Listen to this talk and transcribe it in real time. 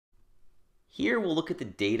Here we'll look at the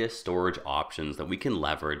data storage options that we can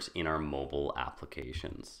leverage in our mobile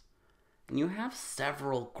applications. And you have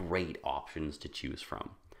several great options to choose from.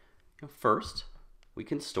 First, we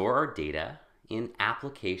can store our data in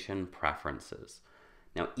application preferences.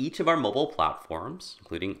 Now, each of our mobile platforms,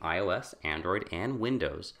 including iOS, Android, and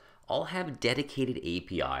Windows, all have dedicated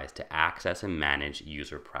APIs to access and manage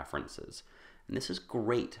user preferences. And this is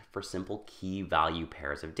great for simple key value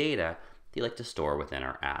pairs of data that you like to store within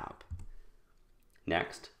our app.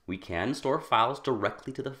 Next, we can store files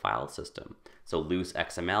directly to the file system. So loose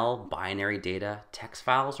XML, binary data, text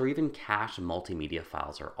files, or even cached multimedia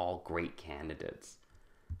files are all great candidates.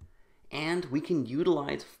 And we can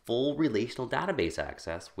utilize full relational database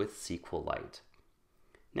access with SQLite.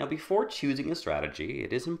 Now, before choosing a strategy,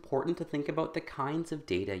 it is important to think about the kinds of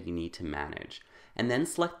data you need to manage, and then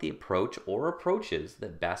select the approach or approaches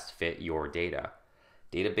that best fit your data.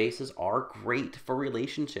 Databases are great for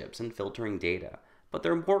relationships and filtering data, but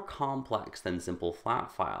they're more complex than simple flat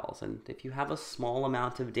files, and if you have a small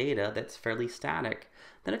amount of data that's fairly static,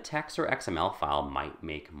 then a text or XML file might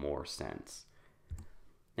make more sense.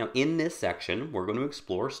 Now, in this section, we're going to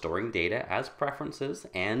explore storing data as preferences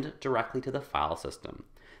and directly to the file system,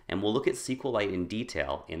 and we'll look at SQLite in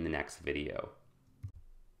detail in the next video.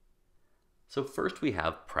 So first we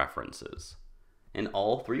have preferences. And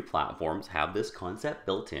all three platforms have this concept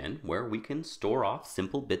built in where we can store off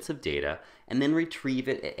simple bits of data and then retrieve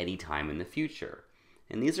it at any time in the future.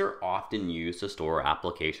 And these are often used to store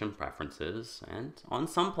application preferences, and on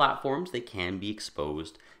some platforms they can be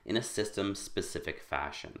exposed in a system-specific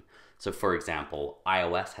fashion. So for example,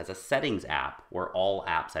 iOS has a settings app where all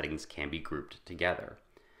app settings can be grouped together.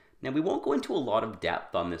 Now, we won't go into a lot of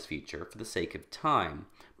depth on this feature for the sake of time,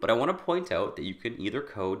 but I want to point out that you can either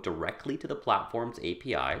code directly to the platform's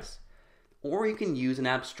APIs, or you can use an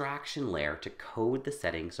abstraction layer to code the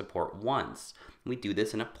setting support once. We do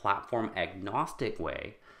this in a platform agnostic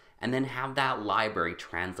way, and then have that library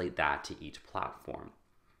translate that to each platform.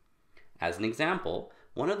 As an example,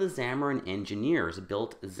 one of the Xamarin engineers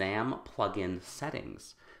built XAM plugin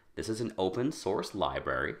settings. This is an open source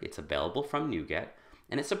library. It's available from NuGet,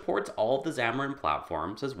 and it supports all of the Xamarin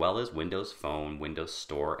platforms as well as Windows Phone, Windows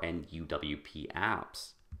Store, and UWP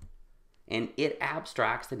apps. And it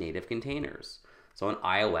abstracts the native containers. So on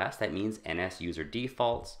iOS, that means NS user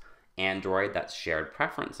defaults, Android, that's shared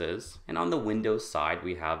preferences, and on the Windows side,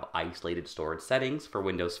 we have isolated storage settings for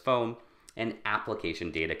Windows Phone and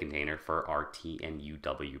application data container for RT and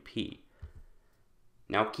UWP.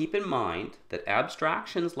 Now keep in mind that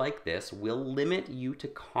abstractions like this will limit you to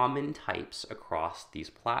common types across these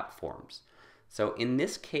platforms. So in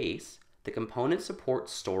this case, the component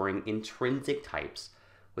supports storing intrinsic types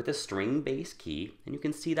with a string-based key, and you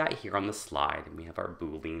can see that here on the slide. And we have our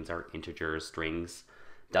booleans, our integers, strings,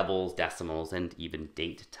 doubles, decimals, and even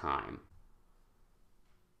date time.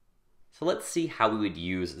 So let's see how we would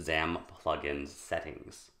use XAM plugin's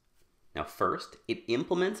settings. Now first, it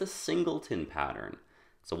implements a singleton pattern.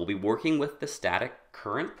 So we'll be working with the static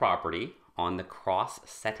current property on the cross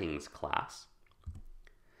settings class.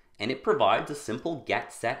 And it provides a simple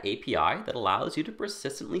getSet API that allows you to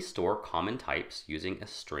persistently store common types using a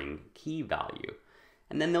string key value.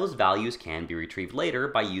 And then those values can be retrieved later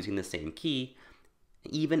by using the same key,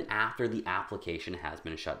 even after the application has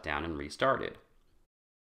been shut down and restarted.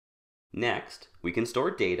 Next, we can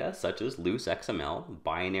store data such as loose XML,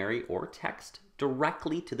 binary, or text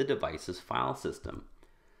directly to the device's file system.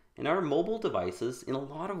 And our mobile devices in a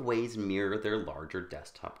lot of ways mirror their larger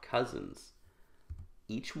desktop cousins.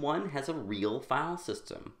 Each one has a real file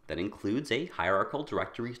system that includes a hierarchical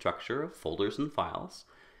directory structure of folders and files,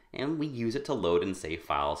 and we use it to load and save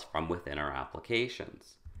files from within our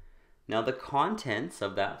applications. Now the contents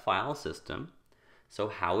of that file system, so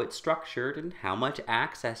how it's structured and how much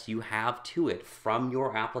access you have to it from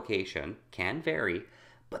your application, can vary,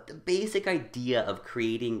 but the basic idea of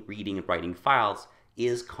creating, reading, and writing files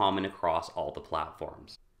is common across all the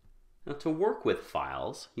platforms. Now to work with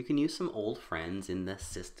files, you can use some old friends in the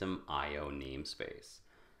system.io namespace.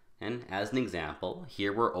 And as an example,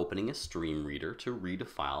 here we're opening a stream reader to read a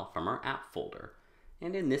file from our app folder.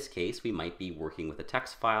 And in this case, we might be working with a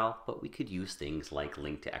text file, but we could use things like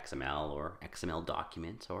link to XML or XML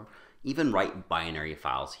documents, or even write binary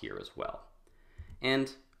files here as well. And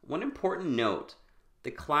one important note, the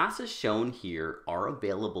classes shown here are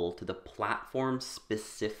available to the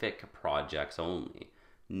platform-specific projects only,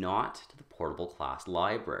 not to the portable class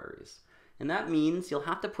libraries. And that means you'll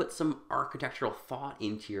have to put some architectural thought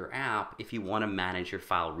into your app if you want to manage your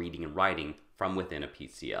file reading and writing from within a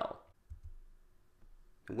PCL.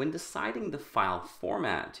 When deciding the file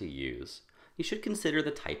format to use, you should consider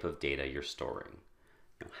the type of data you're storing.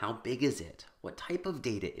 How big is it? What type of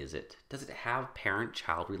data is it? Does it have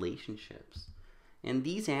parent-child relationships? And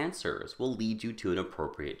these answers will lead you to an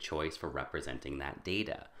appropriate choice for representing that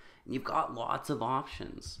data. And you've got lots of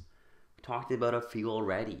options. We talked about a few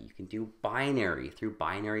already. You can do binary through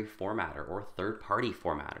binary formatter or third-party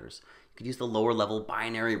formatters. You could use the lower-level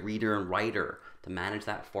binary reader and writer to manage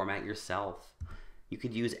that format yourself. You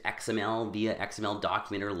could use XML via XML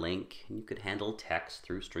document or link, and you could handle text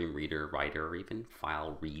through stream reader, writer, or even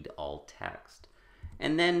file read all text.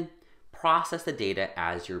 And then process the data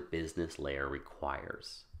as your business layer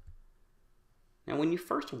requires. Now, when you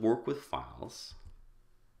first work with files,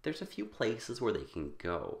 there's a few places where they can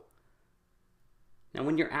go. Now,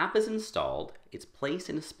 when your app is installed, it's placed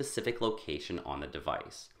in a specific location on the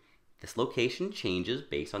device. This location changes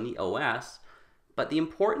based on the OS, but the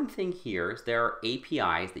important thing here is there are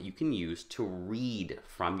APIs that you can use to read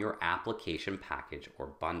from your application package or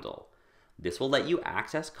bundle. This will let you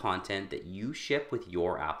access content that you ship with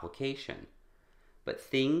your application. But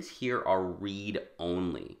things here are read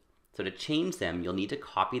only. So to change them, you'll need to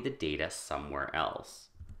copy the data somewhere else.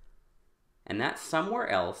 And that somewhere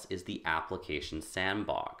else is the application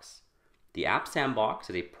sandbox. The app sandbox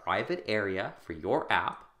is a private area for your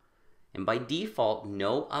app, and by default,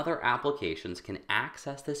 no other applications can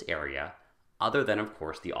access this area other than, of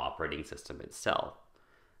course, the operating system itself.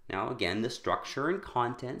 Now, again, the structure and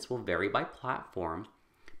contents will vary by platform,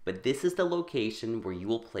 but this is the location where you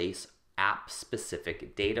will place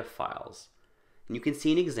app-specific data files. And you can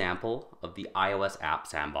see an example of the iOS app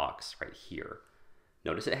sandbox right here.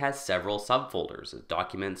 Notice it has several subfolders: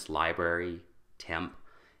 documents, library, temp,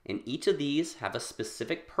 and each of these have a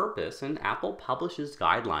specific purpose, and Apple publishes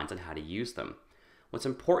guidelines on how to use them. What's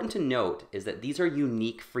important to note is that these are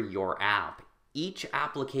unique for your app. Each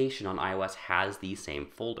application on iOS has these same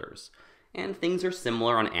folders, and things are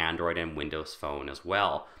similar on Android and Windows Phone as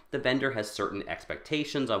well. The vendor has certain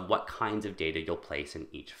expectations on what kinds of data you'll place in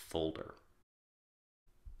each folder.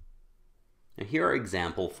 Now, here are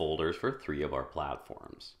example folders for 3 of our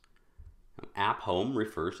platforms. App Home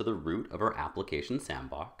refers to the root of our application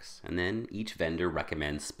sandbox, and then each vendor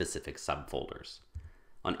recommends specific subfolders.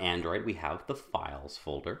 On Android, we have the Files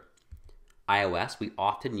folder. iOS, we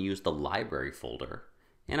often use the Library folder,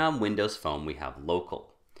 and on Windows Phone, we have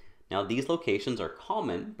Local. Now, these locations are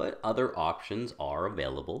common, but other options are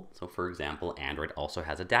available. So, for example, Android also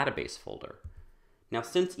has a Database folder. Now,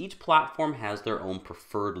 since each platform has their own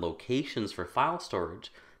preferred locations for file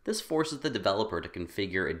storage, this forces the developer to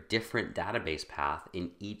configure a different database path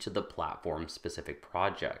in each of the platform-specific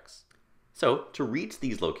projects. So, to reach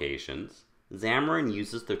these locations, Xamarin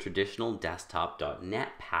uses the traditional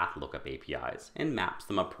desktop.NET path lookup APIs and maps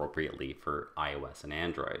them appropriately for iOS and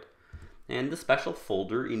Android. And the special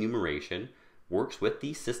folder enumeration works with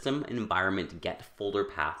the system environment get folder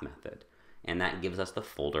path method, and that gives us the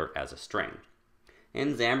folder as a string.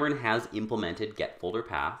 And Xamarin has implemented get folder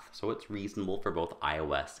path, so it's reasonable for both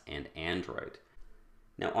iOS and Android.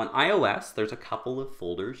 Now on iOS, there's a couple of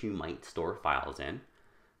folders you might store files in.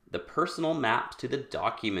 The personal maps to the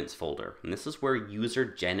documents folder, and this is where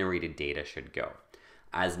user-generated data should go.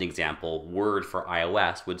 As an example, Word for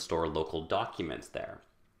iOS would store local documents there.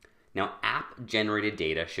 Now app-generated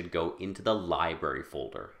data should go into the library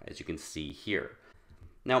folder, as you can see here.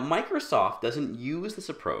 Now, Microsoft doesn't use this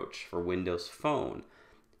approach for Windows Phone,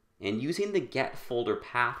 and using the get folder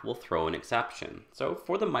path will throw an exception. So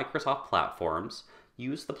for the Microsoft platforms,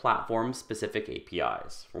 use the platform-specific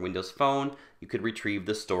APIs. For Windows Phone, you could retrieve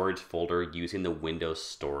the storage folder using the Windows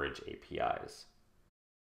Storage APIs.